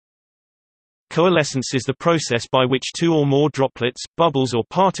Coalescence is the process by which two or more droplets, bubbles or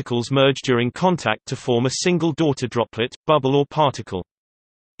particles merge during contact to form a single daughter droplet, bubble or particle.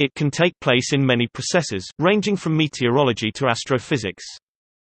 It can take place in many processes, ranging from meteorology to astrophysics.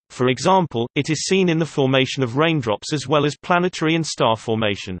 For example, it is seen in the formation of raindrops as well as planetary and star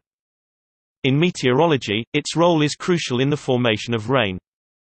formation. In meteorology, its role is crucial in the formation of rain.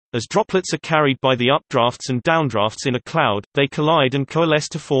 As droplets are carried by the updrafts and downdrafts in a cloud, they collide and coalesce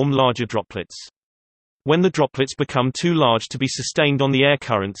to form larger droplets. When the droplets become too large to be sustained on the air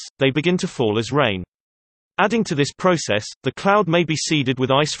currents, they begin to fall as rain. Adding to this process, the cloud may be seeded with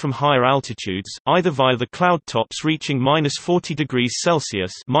ice from higher altitudes, either via the cloud tops reaching -40 degrees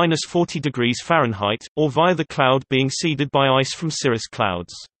Celsius (-40 degrees Fahrenheit), or via the cloud being seeded by ice from cirrus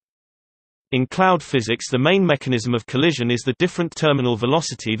clouds. In cloud physics, the main mechanism of collision is the different terminal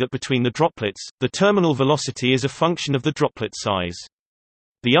velocity that between the droplets. The terminal velocity is a function of the droplet size.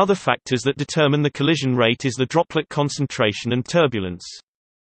 The other factors that determine the collision rate is the droplet concentration and turbulence.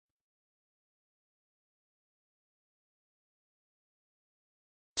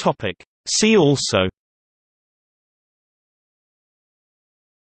 Topic: See also: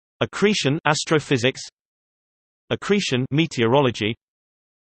 accretion, astrophysics; accretion, meteorology;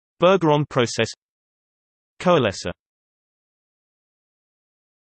 Bergeron process; coalescer.